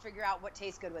up and I'll figure out what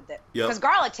tastes good with it. Because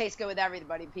garlic tastes good with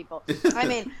everybody, people. I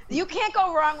mean, you can't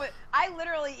go wrong with. I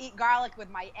literally eat garlic with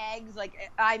my eggs.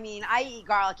 I eat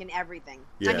garlic in everything.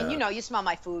 Yeah. I mean, you smell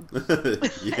my food in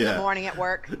the morning at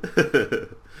work.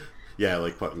 Yeah, I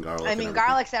like putting garlic. I mean,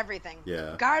 garlic's everything.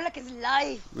 Yeah. Garlic is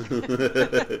life.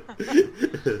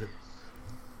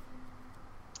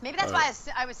 Maybe that's why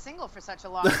I was single for such a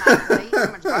long time, because I eat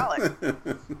too much garlic.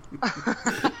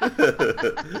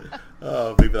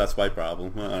 Oh, maybe that's my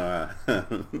problem.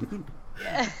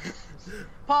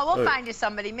 Paul, we'll find you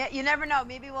somebody. You never know.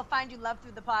 Maybe we'll find you love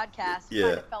through the podcast. Yeah.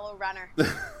 Find a fellow runner.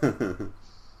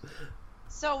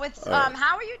 So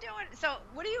how are you doing? So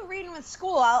what are you reading with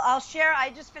school? I'll share. I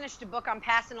just finished a book I'm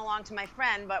passing along to my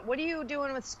friend, but what are you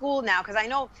doing with school now? Because I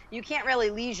know you can't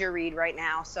really leisure read right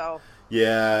now, so.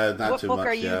 Yeah, not too much. What book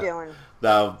are you doing?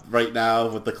 Now, right now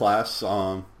with the class,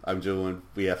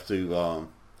 we have to,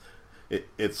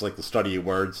 it's like the study of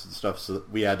words and stuff, so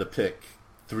we had to pick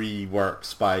 3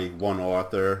 works by one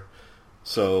author.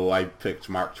 So I picked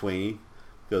Mark Twain,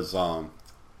 because,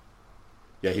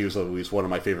 he was always one of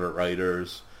my favorite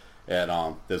writers,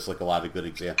 and there's like a lot of good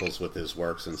examples with his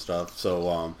works and stuff.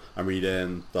 So I'm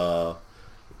reading I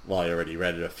already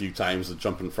read it a few times, The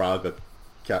Jumping Frog,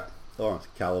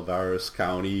 Calaveras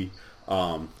County,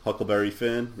 Huckleberry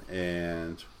Finn,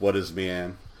 and What is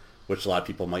Man, which a lot of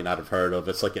people might not have heard of.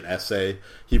 It's like an essay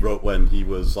he wrote when he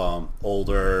was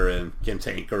older and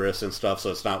cantankerous and stuff,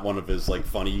 so it's not one of his like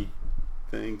funny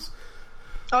things.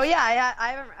 Oh yeah, I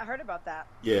haven't heard about that.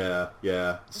 Yeah.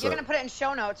 So, you're gonna put it in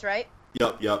show notes, right?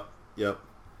 Yep.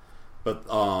 But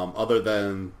other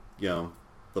than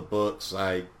the books,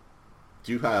 I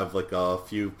do have like a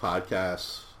few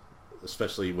podcasts,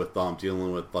 especially with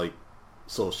dealing with like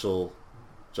social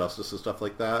justice and stuff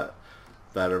like that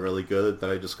are really good that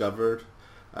I discovered.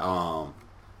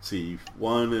 See,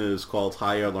 one is called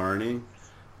Higher Learning.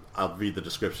 I'll read the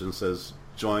description. It says,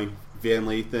 join Van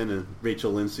Lathan and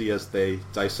Rachel Lindsay as they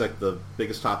dissect the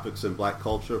biggest topics in black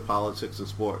culture, politics, and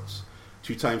sports.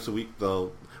 2 times a week,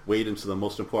 they'll wade into the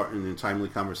most important and timely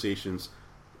conversations,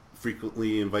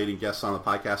 frequently inviting guests on the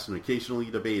podcast and occasionally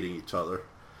debating each other.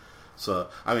 So,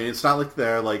 I mean, it's not like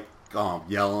they're like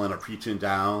yelling or preaching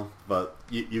down, but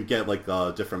you get like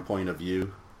a different point of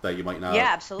view that you might not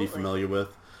be familiar with.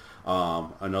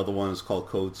 Another one is called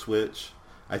Code Switch.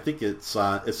 I think it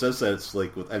says that it's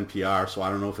like with NPR, so I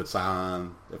don't know if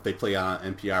if they play on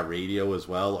NPR radio as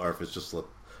well, or if it's just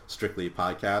strictly a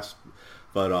podcast.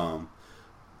 But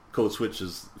Code Switch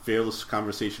is fearless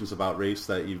conversations about race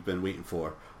that you've been waiting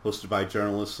for. Hosted by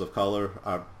journalists of color,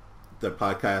 their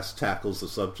podcast tackles the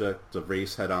subject of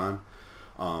race head on.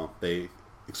 They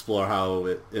explore how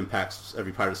it impacts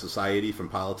every part of society, from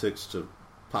politics to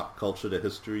pop culture to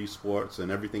history, sports,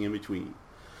 and everything in between.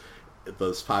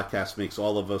 This podcast makes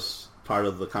all of us part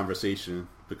of the conversation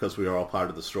because we are all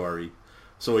part of the story.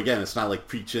 So again, it's not like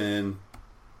preaching,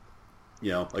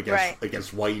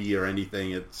 against Whitey or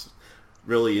anything. It's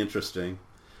really interesting.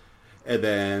 And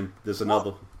then there's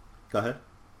another. Go ahead.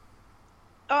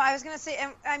 Oh, I was gonna say.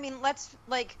 I mean,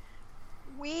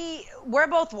 we're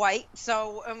both white,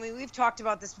 so we've talked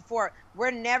about this before. We're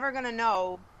never gonna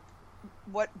know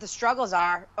what the struggles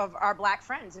are of our black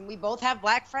friends, and we both have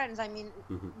black friends. I mean,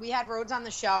 we had Rhodes on the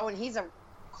show, and he's a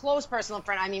close personal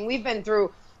friend. I mean, we've been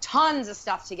through tons of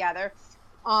stuff together,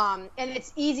 and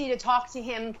it's easy to talk to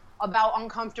him about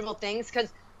uncomfortable things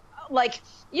because,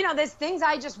 there's things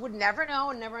I just would never know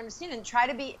and never understand, and trying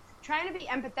to be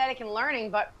empathetic and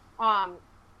learning. But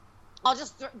I'll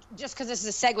just because this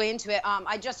is a segue into it.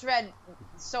 I just read.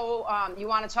 So you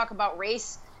want to talk about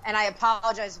race? And I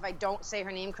apologize if I don't say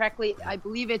her name correctly. I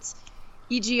believe it's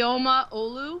Ijeoma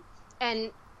Olu, and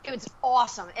it's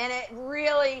awesome. And it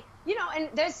really, and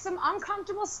there's some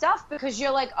uncomfortable stuff because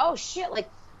you're like, oh shit, like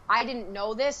I didn't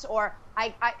know this, or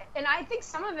I think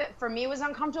some of it for me was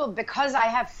uncomfortable because I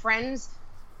have friends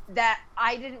that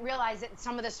I didn't realize that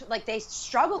some of this, like they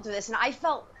struggled with this, and I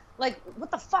felt like,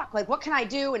 what the fuck, like what can I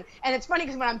do? And it's funny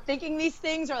because when I'm thinking these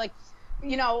things, or like,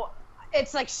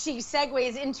 it's like she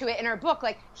segues into it in her book,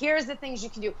 like here's the things you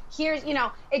can do, here's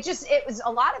it was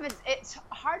a lot of it. It's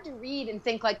hard to read and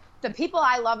think like the people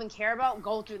I love and care about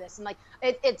go through this, and like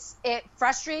it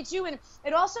frustrates you, and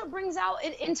it also brings out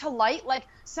into light like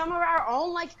some of our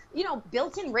own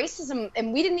built-in racism,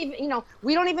 and we didn't even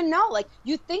we don't even know, like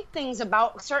you think things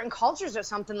about certain cultures or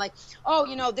something like,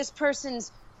 oh this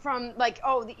person's from like,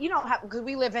 oh because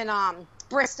we live in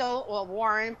Bristol or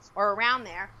Warren or around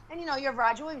there. And, you know, you have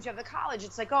Roger Williams, you have the college.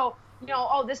 It's like, oh, you know,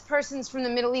 oh, this person's from the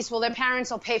Middle East. Well, their parents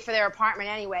will pay for their apartment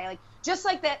anyway. Like, just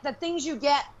like that, the things you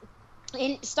get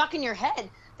stuck in your head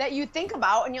that you think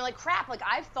about and you're like, crap, like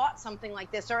I've thought something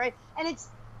like this. And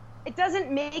it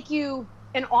doesn't make you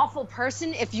an awful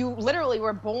person if you literally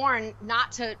were born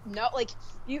not to know, like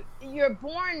you're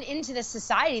born into this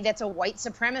society that's a white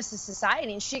supremacist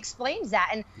society. And she explains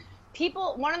that. And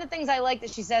people, one of the things I like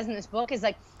that she says in this book is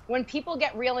like, when people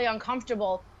get really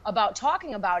uncomfortable about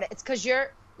talking about it, it's because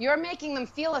you're making them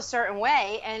feel a certain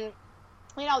way. And,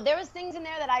 you know, there was things in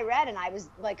there that I read and I was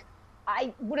like,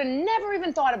 I would have never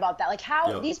even thought about that. Like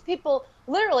how these people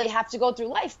literally have to go through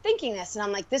life thinking this. And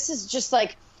I'm like, this is just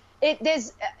like,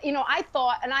 there's, you know, I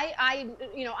thought, and I,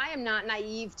 you know, I am not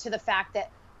naive to the fact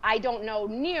that I don't know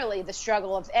nearly the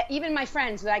struggle of even my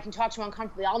friends that I can talk to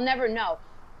uncomfortably. I'll never know.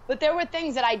 But there were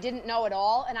things that I didn't know at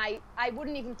all. And I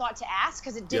wouldn't even thought to ask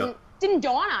because it didn't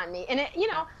dawn on me. And it, you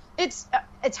know, it's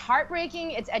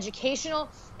heartbreaking. It's educational.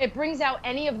 It brings out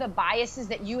any of the biases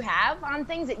that you have on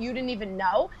things that you didn't even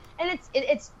know. And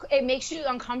it makes you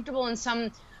uncomfortable in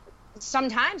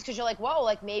sometimes because you're like, whoa,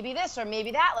 like maybe this or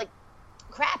maybe that, like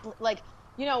crap. Like,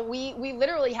 you know, we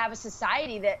literally have a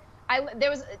society that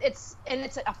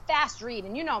it's a fast read.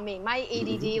 And you know me, my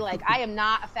ADD, like I am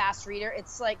not a fast reader.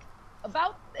 It's like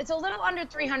it's a little under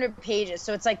 300 pages.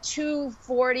 So it's like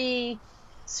 240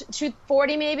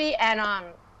 maybe. And,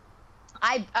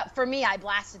 for me, I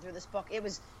blasted through this book. It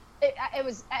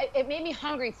made me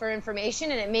hungry for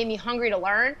information and it made me hungry to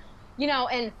learn, you know,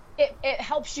 and it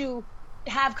helps you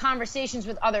have conversations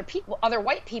with other people, other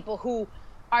white people who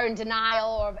are in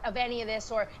denial of any of this,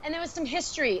 and there was some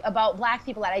history about Black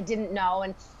people that I didn't know.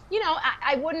 And, you know,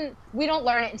 we don't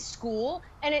learn it in school,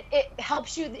 and it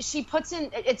helps you. She puts in,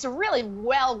 it's a really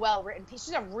well written piece.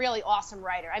 She's a really awesome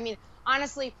writer. I mean,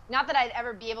 honestly, not that I'd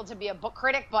ever be able to be a book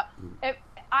critic, but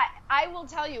I will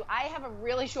tell you, I have a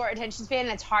really short attention span,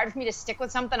 and it's hard for me to stick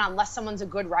with something unless someone's a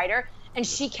good writer. And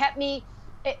she kept me,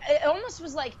 it almost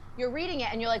was like you're reading it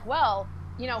and you're like, well,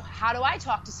 you know, how do I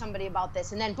talk to somebody about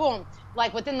this? And then boom,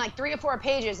 like within like 3 or 4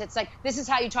 pages, it's like, this is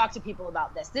how you talk to people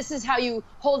about this. This is how you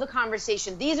hold a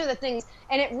conversation. These are the things.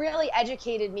 And it really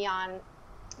educated me on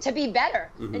to be better,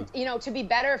 and, you know, to be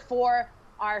better for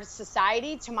our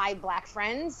society, to my Black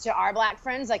friends, to our Black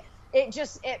friends. Like it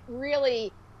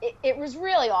was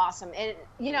really awesome. And,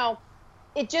 you know,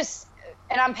 and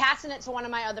I'm passing it to one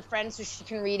of my other friends so she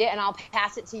can read it, and I'll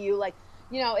pass it to you. Like,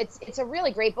 you know, it's a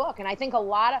really great book. And I think a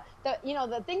lot of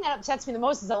the thing that upsets me the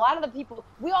most is a lot of the people,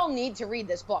 we all need to read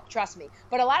this book, trust me.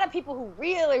 But a lot of people who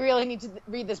really, really need to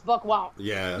read this book won't.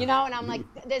 Yeah. You know, and I'm like,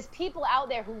 there's people out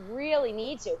there who really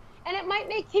need to. And it might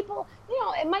make people, you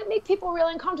know,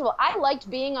 really uncomfortable. I liked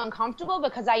being uncomfortable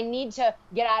because I need to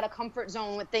get out of comfort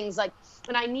zone with things like,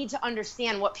 and I need to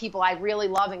understand what people I really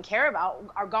love and care about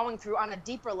are going through on a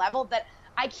deeper level that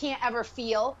I can't ever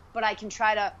feel, but I can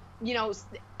try to, you know,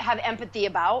 have empathy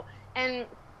about. And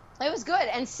it was good.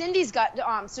 And Cindy's got,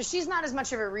 so she's not as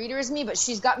much of a reader as me, but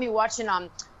she's got me watching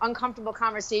Uncomfortable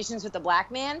Conversations with the Black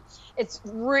Man. It's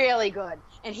really good.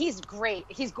 And he's great.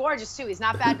 He's gorgeous too. He's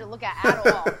not bad to look at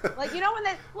all. Like, you know,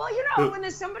 when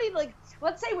there's somebody, like,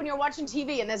 let's say when you're watching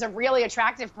TV and there's a really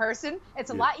attractive person, it's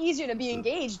a lot easier to be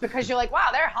engaged because you're like, wow,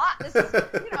 they're hot. This is,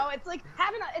 you know, it's like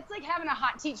having a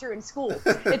hot teacher in school.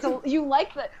 You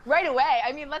like right away.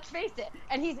 I mean, let's face it.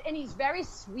 And he's very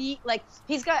sweet. Like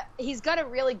he's got a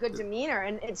really good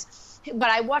demeanor, but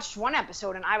I watched one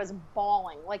episode and I was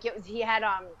bawling. Like he had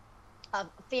a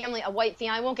white family.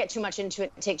 I won't get too much into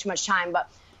it, take too much time, but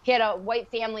he had a white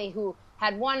family who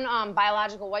had one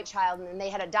biological white child, and then they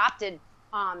had adopted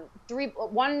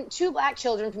two Black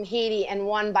children from Haiti and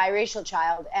one biracial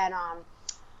child. And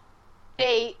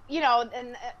they, you know,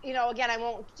 again, I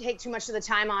won't take too much of the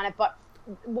time on it, but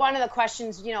one of the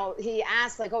questions, you know, he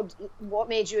asked, like, oh, what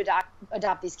made you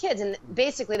adopt these kids? And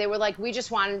basically they were like, we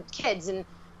just wanted kids. And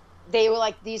they were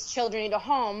like, these children need a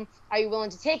home. Are you willing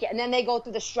to take it? And then they go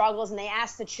through the struggles and they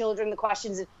ask the children the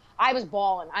questions. And I was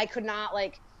bawling. I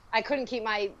couldn't keep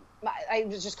I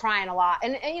was just crying a lot.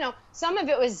 And, you know, some of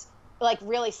it was like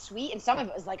really sweet. And some of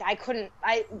it was like,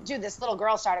 this little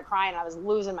girl started crying. I was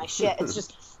losing my shit. It's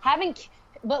just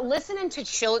but listening to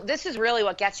children, this is really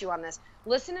what gets you on this.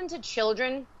 Listening to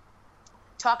children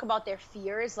talk about their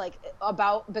fears, like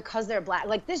because they're Black,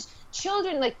 like this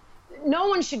children, like no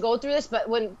one should go through this, but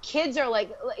when kids are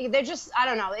like, they're just, I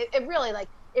don't know, it really, like,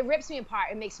 it rips me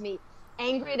apart. It makes me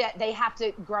angry that they have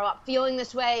to grow up feeling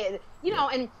this way, and, you know,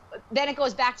 and then it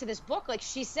goes back to this book. Like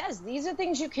she says, these are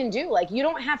things you can do. Like, you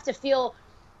don't have to feel,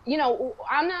 you know,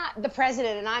 I'm not the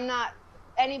president and I'm not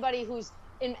anybody who's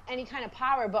in any kind of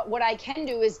power, but what I can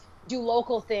do is do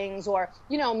local things, or,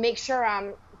 you know, make sure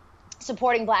I'm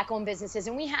supporting Black-owned businesses.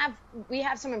 And we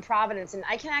have some in Providence, and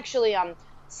I can actually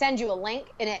send you a link,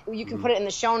 and you can put it in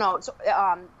the show notes.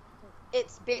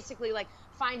 It's basically like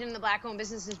finding the Black-owned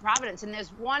businesses in Providence, and there's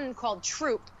one called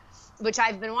Troop, which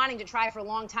I've been wanting to try for a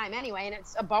long time anyway, and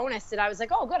it's a bonus that I was like,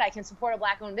 oh, good, I can support a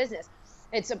Black-owned business.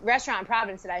 It's a restaurant in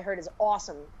Providence that I heard is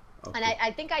awesome. Okay. And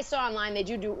I think I saw online they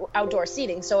do outdoor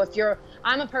seating. So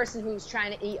I'm a person who's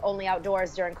trying to eat only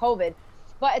outdoors during COVID,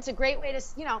 but it's a great way to,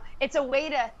 you know, it's a way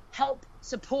to help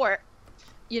support,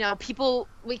 you know, people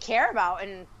we care about.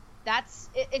 And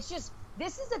it's just,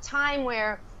 this is a time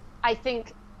where I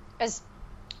think, as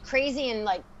crazy and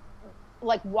like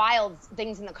wild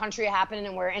things in the country are happening,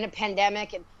 and we're in a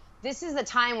pandemic, and this is the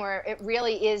time where it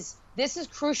really is, this is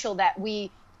crucial that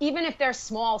we, even if they're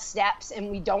small steps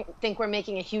and we don't think we're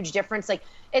making a huge difference, like,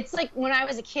 it's like when I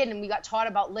was a kid and we got taught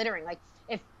about littering, like,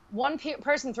 if one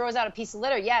person throws out a piece of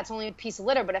litter, yeah, it's only a piece of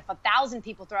litter, but if 1,000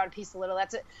 people throw out a piece of litter,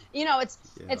 that's it. You know,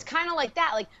 it's kind of like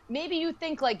that. Like, maybe you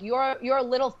think like your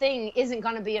little thing isn't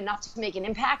going to be enough to make an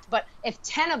impact, but if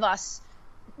 10 of us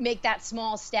make that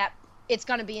small step, it's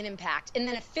going to be an impact. And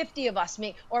then if 50 of us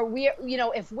make, or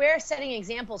if we're setting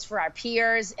examples for our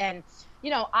peers, and, you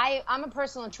know, I'm a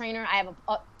personal trainer. I have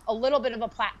a little bit of a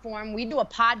platform. We do a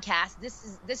podcast.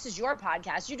 This is your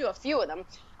podcast. You do a few of them.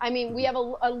 I mean, we have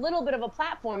a little bit of a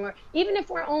platform where, even if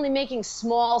we're only making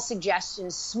small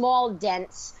suggestions, small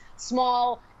dents,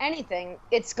 small anything,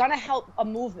 it's going to help a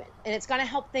movement, and it's going to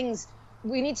help things.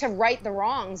 We need to right the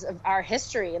wrongs of our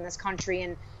history in this country.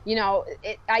 And, you know,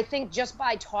 I think just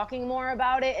by talking more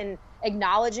about it and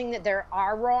acknowledging that there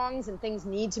are wrongs and things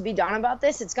need to be done about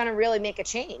this, it's going to really make a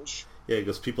change. Yeah,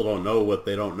 because people don't know what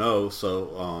they don't know.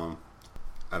 So,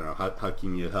 I don't know, how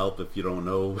can you help if you don't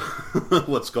know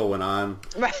what's going on?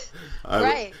 Right.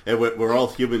 Right. And we're all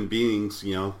human beings,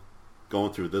 you know,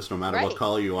 going through this, no matter what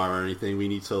color you are or anything. We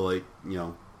need to, like, you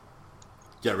know,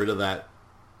 get rid of that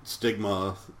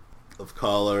stigma of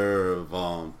color,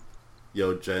 of you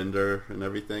know, gender and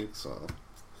everything. So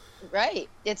right,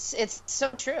 it's so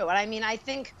true. And I mean, I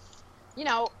think, you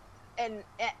know, and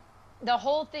the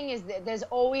whole thing is that there's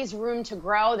always room to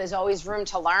grow, there's always room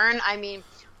to learn. I mean,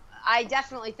 I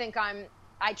definitely think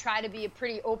I try to be a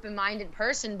pretty open-minded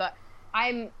person, but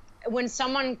when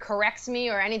someone corrects me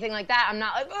or anything like that, I'm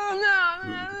not like, oh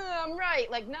no, I'm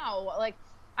right. Like, no, like,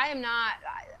 I am not.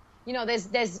 You know,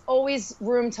 there's always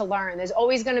room to learn. There's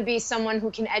always going to be someone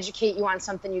who can educate you on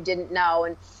something you didn't know.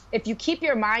 And if you keep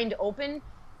your mind open,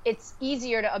 it's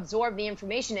easier to absorb the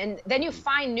information. And then you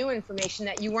find new information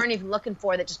that you weren't even looking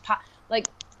for, that just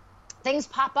things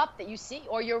pop up that you see,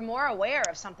 or you're more aware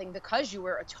of something because you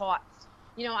were taught.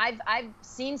 You know, I've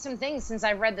seen some things since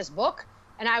I've read this book,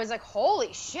 and I was like,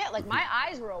 holy shit, like, my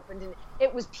eyes were opened, and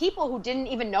it was people who didn't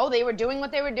even know they were doing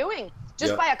what they were doing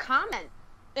just by a comment.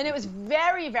 And it was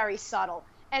very, very subtle.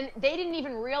 And they didn't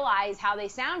even realize how they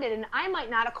sounded. And I might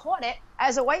not have caught it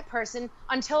as a white person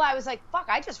until I was like, fuck,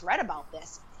 I just read about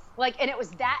this. Like, and it was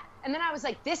that. And then I was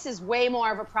like, this is way more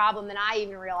of a problem than I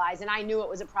even realized. And I knew it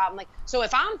was a problem. Like, so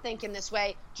if I'm thinking this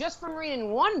way, just from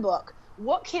reading one book,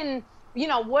 what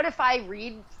if I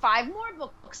read 5 more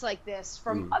books like this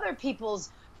from other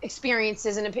people's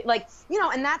experiences? And, like, you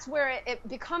know, and that's where it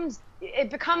becomes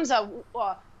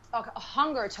a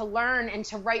hunger to learn and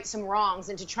to right some wrongs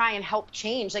and to try and help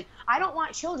change. Like, I don't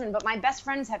want children, but my best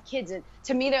friends have kids, and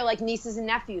to me they're like nieces and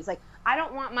nephews. Like, I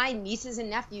don't want my nieces and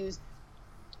nephews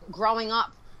growing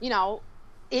up, you know,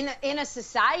 in a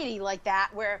society like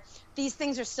that where these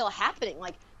things are still happening.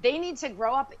 Like, they need to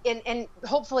grow up, and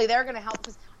hopefully they're going to help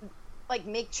us, like,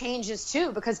 make changes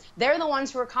too, because they're the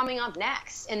ones who are coming up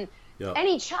next. And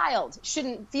any child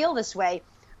shouldn't feel this way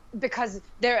because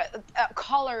they're a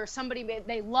color, somebody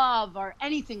they love, or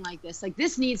anything like this. Like,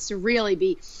 this needs to really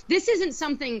be, this isn't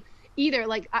something either.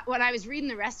 Like, when I was reading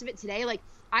the rest of it today, like,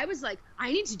 I was like,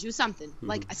 I need to do something,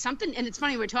 like something. And it's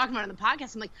funny, we're talking about it on the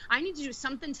podcast. I'm like, I need to do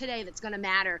something today that's going to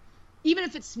matter, even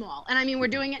if it's small. And I mean, we're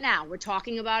doing it now. We're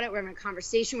talking about it. We're having a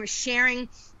conversation. We're sharing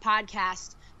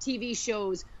podcasts, TV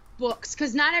shows, books,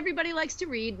 because not everybody likes to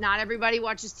read, not everybody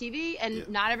watches TV, and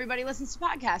not everybody listens to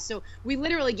podcasts. So we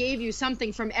literally gave you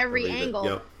something from every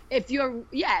angle. If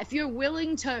you're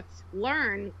willing to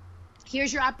learn,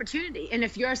 here's your opportunity. And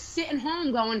if you're sitting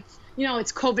home going, you know,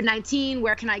 it's COVID-19,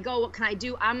 where can I go? What can I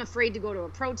do? I'm afraid to go to a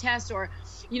protest, or,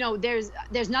 you know, there's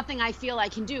nothing I feel I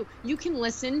can do. You can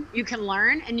listen, you can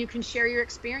learn, and you can share your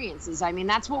experiences. I mean,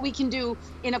 that's what we can do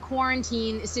in a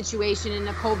quarantine situation, in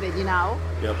a COVID, you know?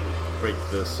 Yep. Break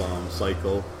this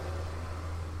cycle.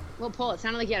 little pull. It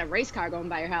sounded like you had a race car going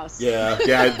by your house. Yeah.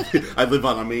 I live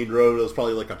on a main road. It was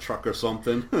probably like a truck or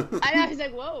something. I know. I was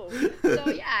like, whoa. So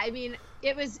yeah, I mean,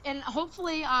 it was, and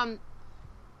hopefully,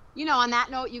 you know, on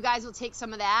that note, you guys will take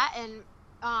some of that, and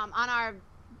on our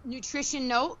nutrition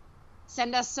note,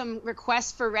 send us some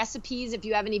requests for recipes if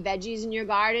you have any veggies in your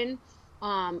garden,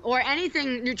 or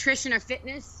anything nutrition or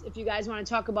fitness. If you guys want to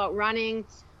talk about running,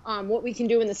 what we can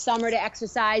do in the summer to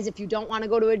exercise if you don't want to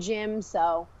go to a gym.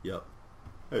 So. Yep.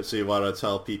 All right, so you want to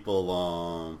tell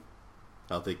people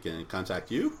how they can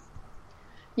contact you?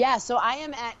 Yeah, so I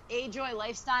am at AJoy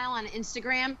Lifestyle on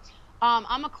Instagram.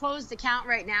 I'm a closed account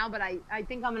right now, but I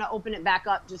think I'm going to open it back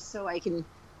up just so I can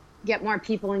get more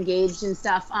people engaged and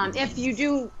stuff. If you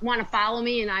do want to follow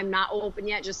me and I'm not open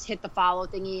yet, just hit the follow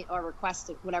thingy or request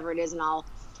it, whatever it is, and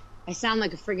I sound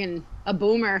like a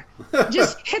boomer.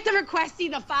 Just hit the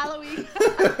requesty, the following.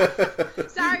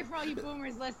 Sorry for all you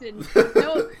boomers listening.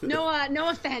 No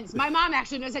offense. My mom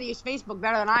actually knows how to use Facebook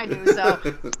better than I do. So,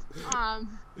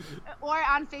 or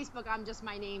on Facebook, I'm just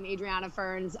my name, Adriana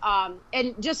Ferns.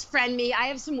 And just friend me. I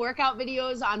have some workout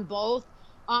videos on both.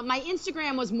 My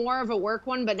Instagram was more of a work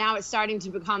one, but now it's starting to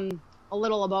become a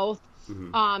little of both.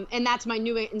 Mm-hmm. And that's my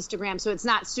new Instagram, so it's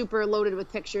not super loaded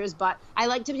with pictures, but I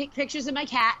like to take pictures of my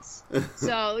cats,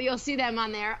 so you'll see them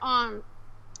on there.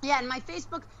 Yeah, and my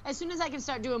Facebook, as soon as I can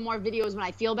start doing more videos when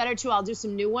I feel better too, I'll do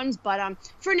some new ones, but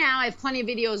for now, I have plenty of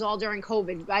videos all during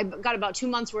COVID. I got about 2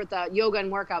 months worth of yoga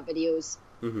and workout videos.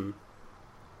 Mm-hmm.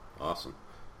 Awesome.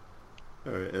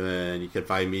 All right, and then you can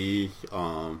find me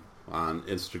on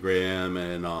Instagram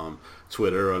and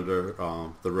Twitter under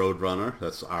The Road Runner.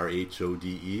 That's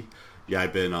RHODE. Yeah,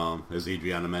 I've been, as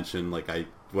Adriana mentioned, like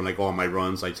when I go on my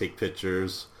runs, I take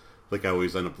pictures. Like I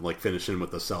always end up like finishing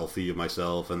with a selfie of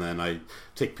myself, and then I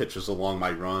take pictures along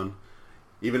my run.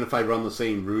 Even if I run the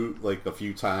same route like a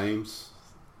few times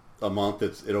a month,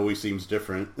 it always seems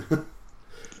different.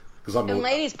 And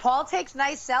ladies, Paul takes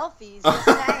nice selfies. Just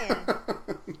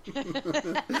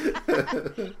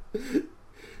saying.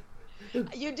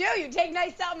 You do. You take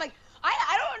nice selfies. I'm like,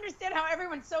 I don't understand how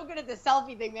everyone's so good at the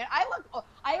selfie thing, man.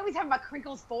 I always have my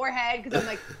crinkled forehead because I'm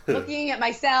like looking at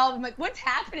myself. I'm like, what's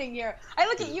happening here? I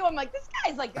look at you. I'm like, this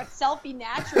guy's like a selfie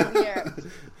natural here.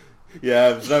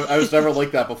 Yeah, I was never like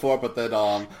that before, but then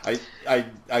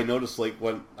I noticed like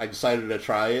when I decided to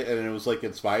try it, and it was like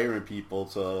inspiring people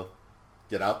to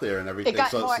get out there and everything. It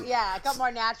got it got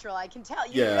more natural. I can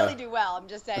tell you really do well. I'm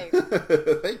just saying.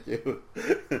 Thank you.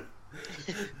 And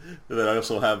then I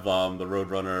also have the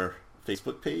Roadrunner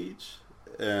Facebook page,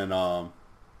 and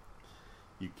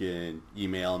you can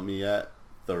email me at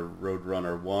the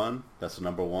Roadrunner1, that's the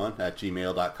number 1, at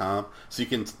gmail.com. So you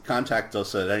can contact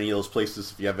us at any of those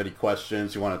places if you have any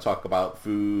questions, you want to talk about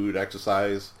food,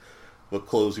 exercise, what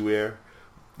clothes you wear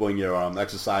when you're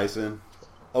exercising.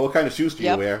 Oh, what kind of shoes do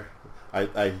you wear?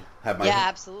 I have my... Yeah,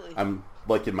 absolutely. I'm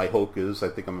liking my Hokas. I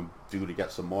think I'm due to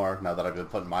get some more now that I've been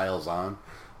putting miles on.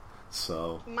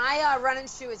 So my running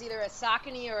shoe is either a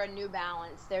Saucony or a New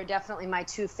Balance. They're definitely my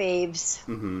two faves.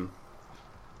 Mm-hmm.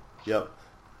 Yep.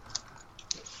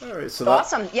 All right. So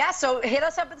awesome. Yeah. So hit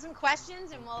us up with some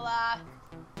questions, and we'll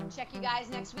check you guys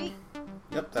next week.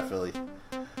 Yep, definitely.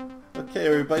 Okay,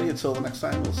 everybody. Until the next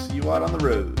time, we'll see you out on the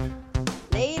road.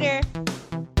 Later.